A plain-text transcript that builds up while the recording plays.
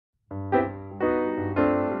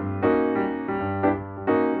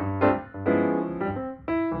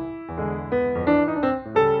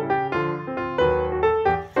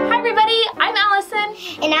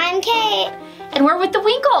And we're with the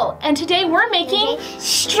Winkle, and today we're making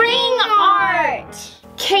string art.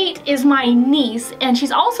 Kate is my niece, and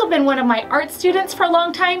she's also been one of my art students for a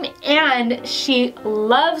long time, and she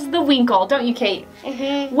loves the Winkle, don't you, Kate?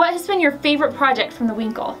 Mm-hmm. What has been your favorite project from the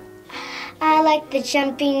Winkle? I like the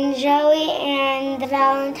jumping Joey and the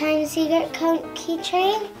Valentine's secret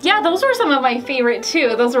keychain. Yeah, those were some of my favorite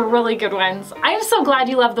too. Those were really good ones. I'm so glad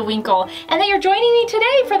you love the Winkle and that you're joining me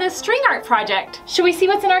today for this string art project. Should we see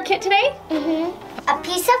what's in our kit today? Mm-hmm. A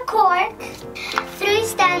piece of cork, 3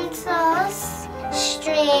 stencils,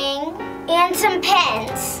 string, and some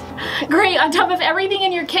pens. Great, on top of everything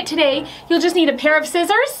in your kit today, you'll just need a pair of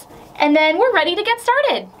scissors, and then we're ready to get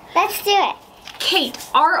started. Let's do it. Kate,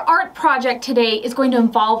 our art project today is going to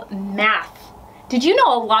involve math. Did you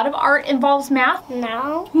know a lot of art involves math?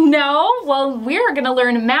 No. No? Well, we're going to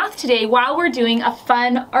learn math today while we're doing a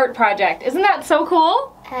fun art project. Isn't that so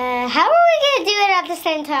cool? How are we going to do it at the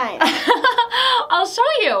same time? I'll show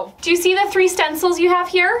you. Do you see the 3 stencils you have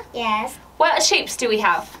here? Yes. What shapes do we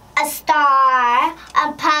have? A star,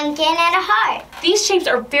 a pumpkin, and a heart. These shapes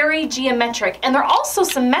are very geometric, and they're also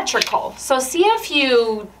symmetrical. So see if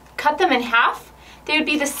you cut them in half, they would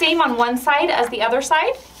be the same on one side as the other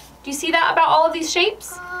side. Do you see that about all of these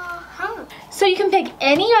shapes? So you can pick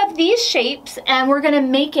any of these shapes, and we're gonna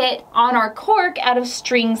make it on our cork out of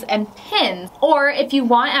strings and pins. Or if you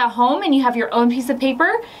want at home and you have your own piece of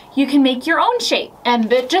paper, you can make your own shape.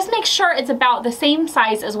 But just make sure it's about the same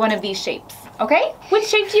size as one of these shapes, okay? Which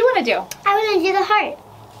shape do you wanna do? I want to do the heart.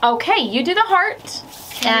 Okay, you do the heart.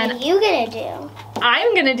 And what are you gonna do?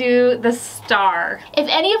 I'm gonna do the star. If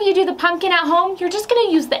any of you do the pumpkin at home, you're just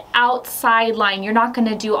gonna use the outside line. You're not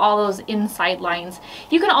gonna do all those inside lines.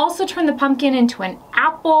 You can also turn the pumpkin into an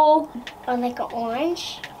apple. Or like an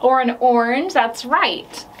orange. Or an orange, that's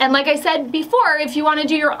right. And like I said before, if you wanna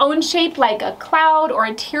do your own shape like a cloud or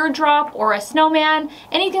a teardrop or a snowman,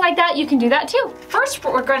 anything like that, you can do that too. First,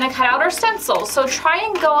 we're gonna cut out our stencil. So try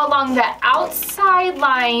and go along the outside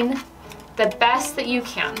line the best that you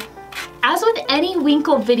can. As with any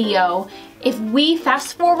Winkle video, if we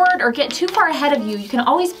fast forward or get too far ahead of you, you can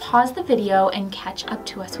always pause the video and catch up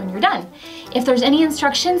to us when you're done. If there's any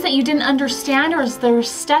instructions that you didn't understand or is there a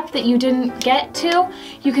step that you didn't get to,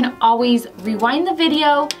 you can always rewind the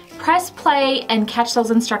video, press play, and catch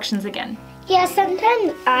those instructions again. Yeah,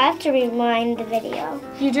 sometimes I have to rewind the video.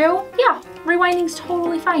 You do? Yeah, rewinding's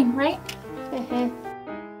totally fine, right? Mm-hmm.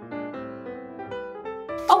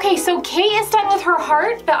 Okay, so Kate is done with her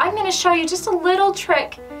heart, but I'm gonna show you just a little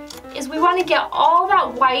trick. Is we wanna get all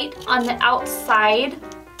that white on the outside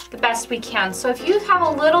the best we can. So if you have a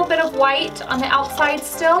little bit of white on the outside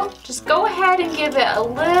still, just go ahead and give it a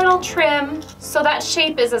little trim so that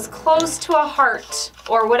shape is as close to a heart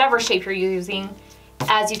or whatever shape you're using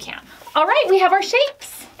as you can. All right, we have our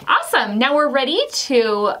shapes. Awesome, now we're ready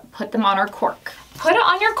to put them on our cork. Put it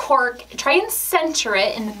on your cork, try and center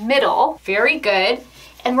it in the middle, very good.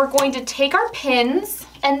 And we're going to take our pins,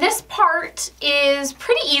 and this part is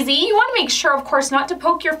pretty easy. You want to make sure, of course, not to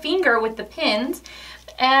poke your finger with the pins,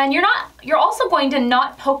 and you're also going to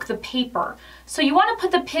not poke the paper. So you want to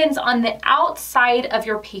put the pins on the outside of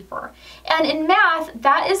your paper. And in math,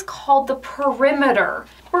 that is called the perimeter.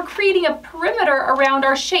 We're creating a perimeter around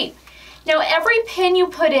our shape. Now, every pin you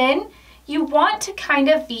put in, you want to kind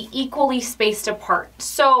of be equally spaced apart.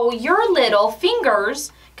 So your little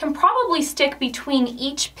fingers can probably stick between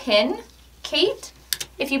each pin. Kate,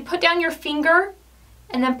 if you put down your finger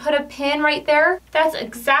and then put a pin right there, that's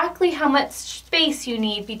exactly how much space you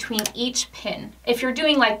need between each pin. If you're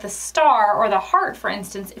doing like the star or the heart, for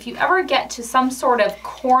instance, if you ever get to some sort of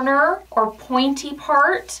corner or pointy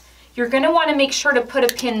part, you're gonna wanna make sure to put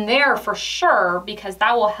a pin there for sure, because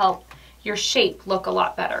that will help your shape look a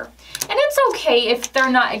lot better. And it's okay if they're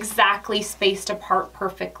not exactly spaced apart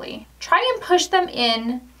perfectly. Try and push them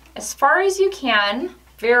in as far as you can.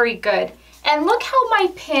 Very good. And look how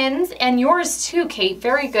my pins, and yours too, Kate,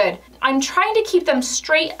 very good. I'm trying to keep them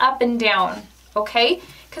straight up and down, okay?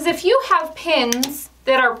 Because if you have pins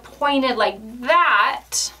that are pointed like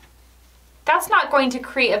that, that's not going to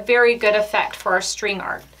create a very good effect for our string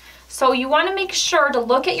art. So you want to make sure to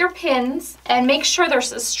look at your pins and make sure they're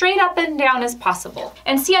as straight up and down as possible.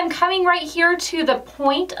 And see, I'm coming right here to the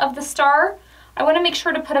point of the star. I want to make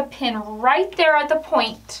sure to put a pin right there at the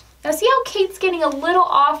point. Now see how Kate's getting a little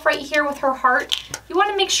off right here with her heart? You want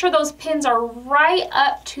to make sure those pins are right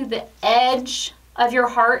up to the edge of your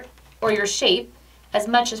heart or your shape as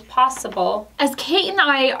much as possible. As Kate and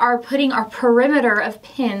I are putting our perimeter of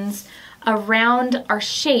pins around our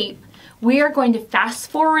shape, we are going to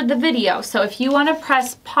fast forward the video. So if you want to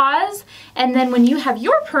press pause, and then when you have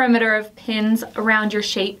your perimeter of pins around your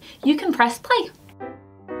shape, you can press play.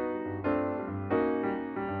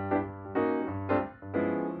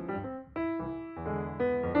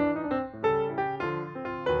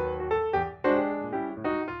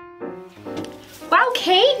 Wow,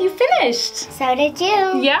 Kate, you finished. So did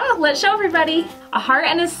you. Yeah, let's show everybody. A heart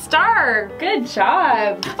and a star. Good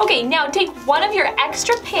job. Okay, now take one of your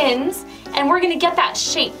extra pins and we're gonna get that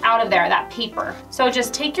shape out of there, that paper. So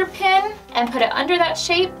just take your pin and put it under that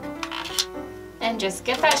shape and just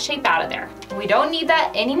get that shape out of there. We don't need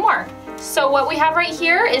that anymore. So what we have right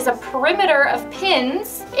here is a perimeter of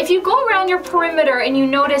pins. If you go around your perimeter and you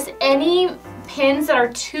notice any pins that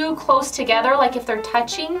are too close together, like if they're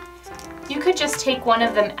touching, you could just take one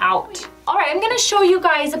of them out. All right, I'm gonna show you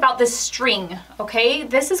guys about this string, okay?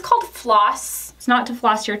 This is called floss. It's not to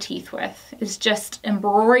floss your teeth with. It's just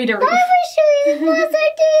embroidery. Why would you floss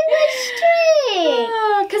our teeth with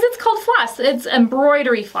string? Because it's called floss. It's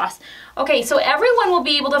embroidery floss. Okay, so everyone will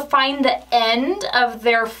be able to find the end of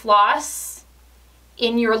their floss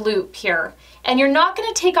in your loop here. And you're not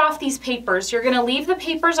gonna take off these papers. You're gonna leave the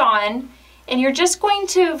papers on, and you're just going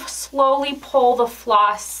to slowly pull the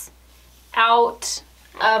floss out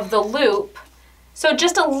of the loop. So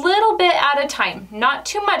just a little bit at a time, not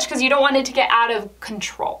too much because you don't want it to get out of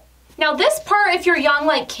control. Now this part, if you're young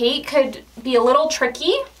like Kate, could be a little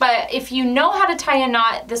tricky, but if you know how to tie a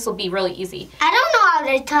knot, this will be really easy. I don't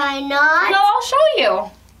know how to tie knots. No, I'll show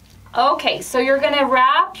you. Okay, so you're gonna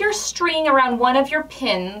wrap your string around one of your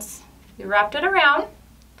pins. You wrapped it around.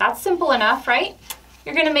 That's simple enough, right?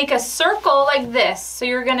 You're gonna make a circle like this. So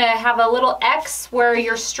you're gonna have a little X where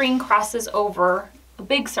your string crosses over a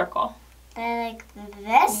big circle. Like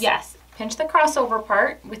this? Yes. Pinch the crossover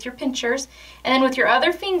part with your pinchers, and then with your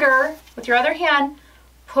other finger, with your other hand,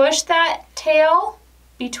 push that tail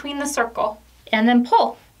between the circle, and then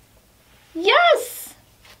pull. Yes!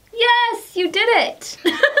 Yes, you did it!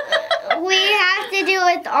 We have to do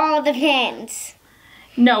it with all the pins.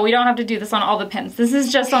 No, we don't have to do this on all the pins. This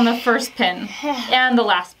is just on the first pin and the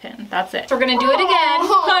last pin. That's it. We're gonna do it again.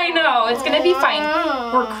 I know, it's gonna be fine.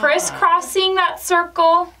 We're crisscrossing that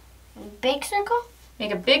circle. Big circle?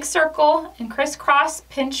 Make a big circle and crisscross,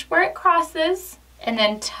 pinch where it crosses, and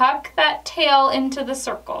then tuck that tail into the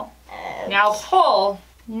circle. Now pull.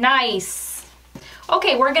 Nice.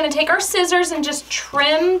 Okay, we're gonna take our scissors and just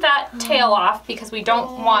trim that tail off because we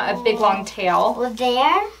don't want a big long tail.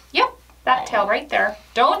 There? Yep, that tail right there.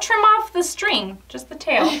 Don't trim off the string, just the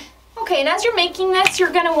tail. Okay, and as you're making this,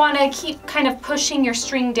 you're gonna wanna keep kind of pushing your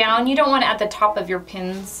string down. You don't want it at the top of your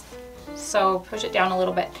pins, so push it down a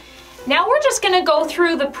little bit. Now we're just gonna go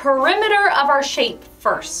through the perimeter of our shape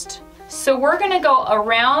first. So we're gonna go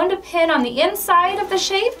around a pin on the inside of the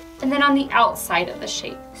shape and then on the outside of the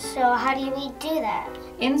shape. So how do we do that?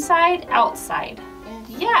 Inside, outside.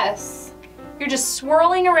 Yes. You're just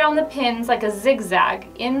swirling around the pins like a zigzag,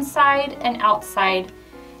 inside and outside.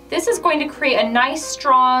 This is going to create a nice,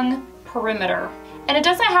 strong perimeter. And it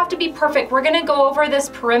doesn't have to be perfect. We're gonna go over this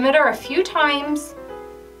perimeter a few times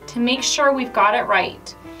to make sure we've got it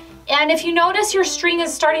right. And if you notice your string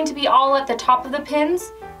is starting to be all at the top of the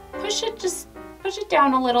pins, just push it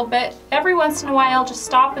down a little bit. Every once in a while, just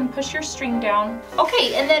stop and push your string down.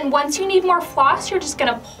 Okay, and then once you need more floss, you're just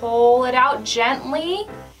gonna pull it out gently,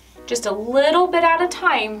 just a little bit at a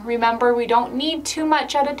time. Remember, we don't need too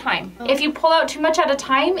much at a time. If you pull out too much at a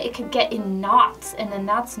time, it could get in knots, and then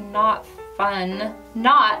that's not fun.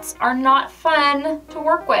 Knots are not fun to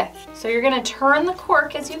work with. So you're gonna turn the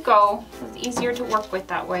cork as you go. It's easier to work with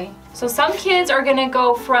that way. So some kids are gonna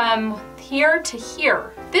go from here to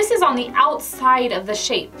here. This is on the outside of the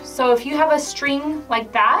shape. So if you have a string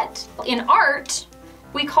like that, in art,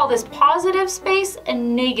 we call this positive space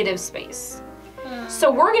and negative space. So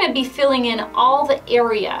we're gonna be filling in all the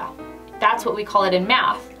area. That's what we call it in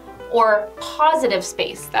math. Or positive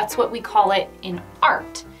space, that's what we call it in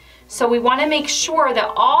art. So we want to make sure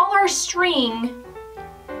that all our string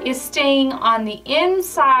is staying on the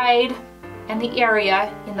inside and the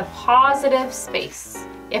area in the positive space.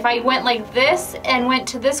 If I went like this and went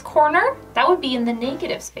to this corner, that would be in the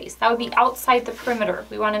negative space. That would be outside the perimeter.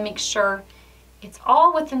 We want to make sure it's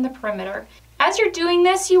all within the perimeter. As you're doing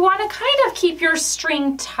this, you want to kind of keep your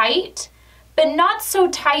string tight, but not so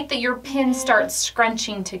tight that your pins start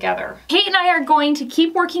scrunching together. Kate and I are going to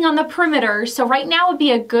keep working on the perimeter, so right now would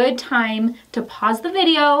be a good time to pause the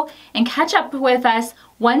video and catch up with us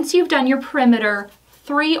once you've done your perimeter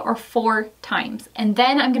 3 or 4 times. And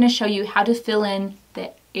then I'm going to show you how to fill in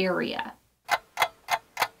the area.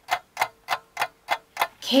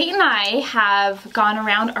 Kate and I have gone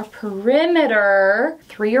around our perimeter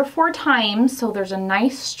 3 or 4 times, so there's a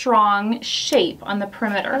nice strong shape on the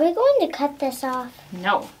perimeter. Are we going to cut this off?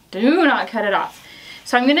 No, do not cut it off.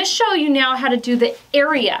 So I'm gonna show you now how to do the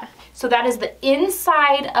area. So that is the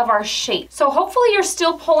inside of our shape. So hopefully you're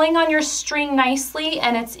still pulling on your string nicely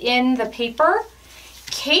and it's in the paper.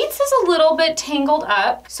 Kate's is a little bit tangled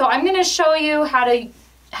up, so I'm gonna show you how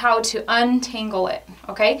to untangle it,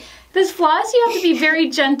 okay? This floss, you have to be very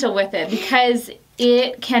gentle with it because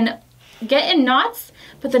it can get in knots,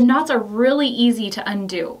 but the knots are really easy to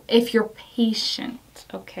undo if you're patient,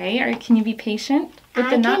 okay? Can you be patient with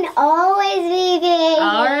the knots? I can always be patient.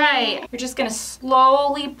 All right, you're just gonna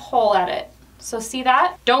slowly pull at it. So see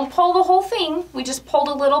that? Don't pull the whole thing. We just pulled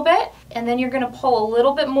a little bit, and then you're gonna pull a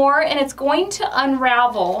little bit more, and it's going to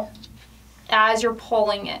unravel as you're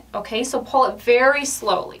pulling it, okay? So pull it very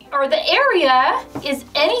slowly. Or the area is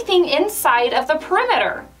anything inside of the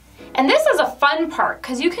perimeter. And this is a fun part,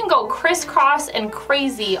 because you can go crisscross and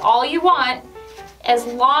crazy all you want, as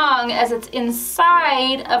long as it's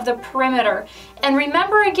inside of the perimeter. And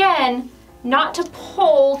remember again, not to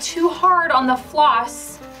pull too hard on the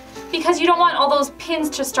floss because you don't want all those pins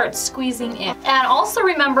to start squeezing in. And also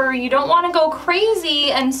remember, you don't want to go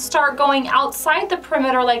crazy and start going outside the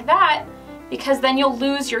perimeter like that because then you'll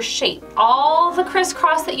lose your shape. All the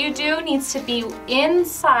crisscross that you do needs to be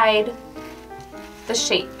inside the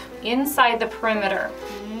shape, inside the perimeter,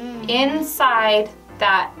 inside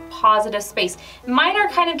that positive space. Mine are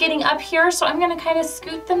kind of getting up here, so I'm gonna kind of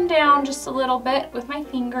scoot them down just a little bit with my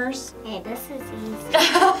fingers. Hey, this is easy.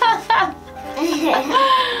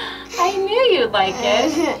 I knew you'd like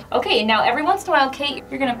it. Okay, now every once in a while, Kate,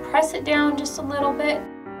 you're gonna press it down just a little bit.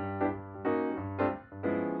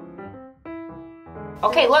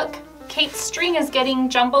 Okay, look, Kate's string is getting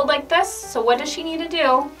jumbled like this, so what does she need to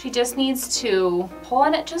do? She just needs to pull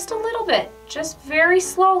on it just a little bit, just very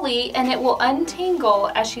slowly, and it will untangle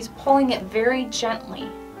as she's pulling it very gently.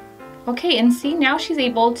 Okay, and see, now she's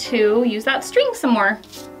able to use that string some more.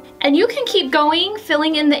 And you can keep going,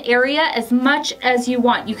 filling in the area as much as you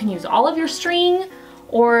want. You can use all of your string,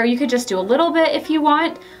 or you could just do a little bit if you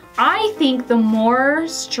want. I think the more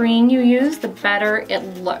string you use, the better it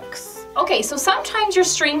looks. Okay, so sometimes your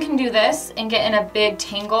string can do this and get in a big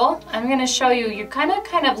tangle. I'm gonna show you, you kind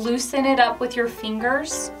of loosen it up with your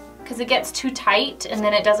fingers because it gets too tight and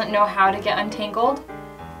then it doesn't know how to get untangled.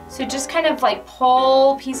 So just kind of like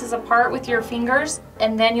pull pieces apart with your fingers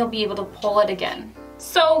and then you'll be able to pull it again.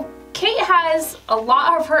 So Kate has a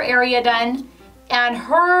lot of her area done and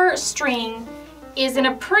her string is in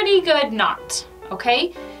a pretty good knot,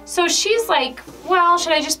 okay? So she's like, well,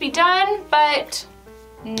 should I just be done? But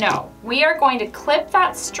no, we are going to clip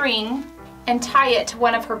that string and tie it to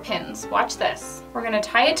one of her pins. Watch this. We're gonna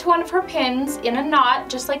tie it to one of her pins in a knot,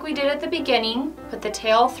 just like we did at the beginning. Put the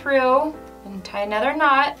tail through and tie another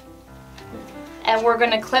knot. And we're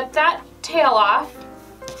gonna clip that tail off.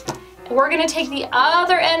 We're gonna take the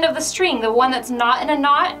other end of the string, the one that's not in a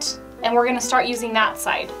knot, and we're gonna start using that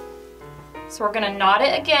side. So we're gonna knot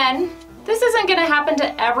it again. This isn't gonna happen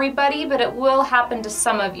to everybody, but it will happen to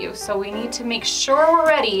some of you. So we need to make sure we're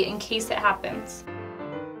ready in case it happens.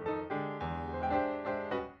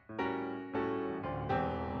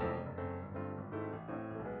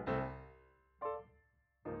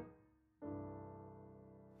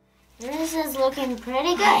 This is looking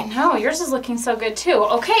pretty good. I know, yours is looking so good too.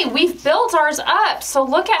 Okay, we've built ours up, so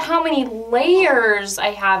look at how many layers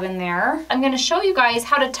I have in there. I'm gonna show you guys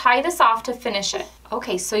how to tie this off to finish it.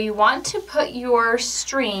 Okay, so you want to put your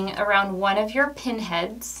string around one of your pin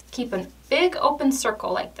heads. Keep a big open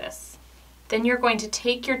circle like this. Then you're going to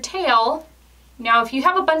take your tail. Now, if you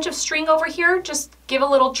have a bunch of string over here, just give a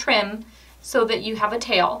little trim so that you have a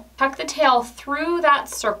tail. Tuck the tail through that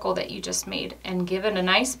circle that you just made and give it a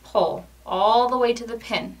nice pull all the way to the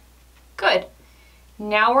pin. Good.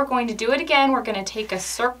 Now we're going to do it again. We're going to take a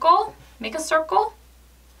circle, make a circle,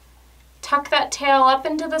 tuck that tail up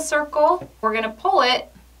into the circle. We're going to pull it.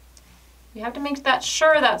 You have to make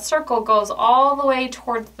sure that circle goes all the way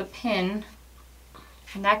towards the pin,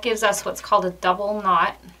 and that gives us what's called a double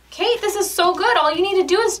knot. Kate, this is so good. All you need to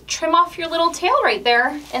do is trim off your little tail right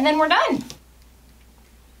there, and then we're done.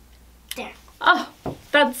 There. Oh,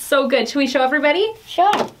 that's so good. Should we show everybody?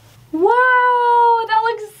 Sure. Wow, that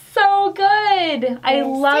looks so good. I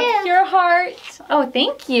love your heart. Oh,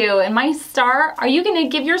 thank you. And my star, are you going to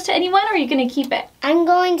give yours to anyone or are you going to keep it? I'm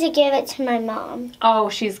going to give it to my mom. Oh,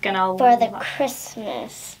 she's going to For the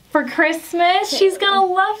Christmas for Christmas. She's gonna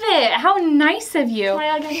love it. How nice of you.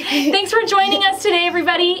 Thanks for joining us today,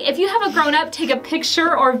 everybody. If you have a grown-up take a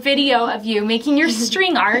picture or video of you making your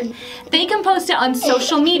string art, they can post it on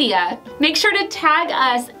social media. Make sure to tag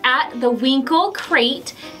us at the Winkle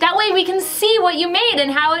Crate. That way we can see what you made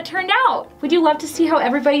and how it turned out. Would you love to see how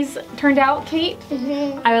everybody's turned out, Kate?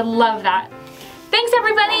 I would love that. Thanks,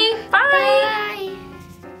 everybody. Bye. Bye.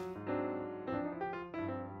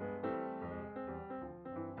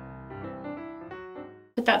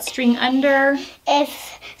 Put that string under.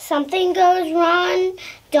 If something goes wrong,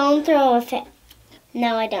 don't throw a fit.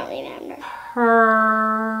 No, I don't remember.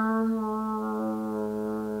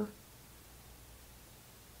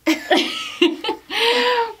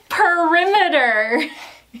 Perimeter.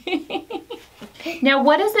 Now,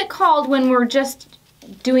 what is it called when we're just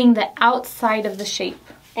doing the outside of the shape?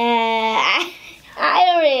 I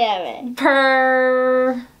don't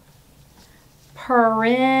remember.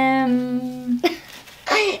 Perimeter.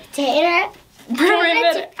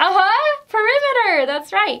 Perimeter.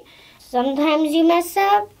 That's right. Sometimes you mess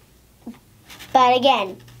up, but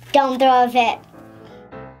again, don't throw a fit.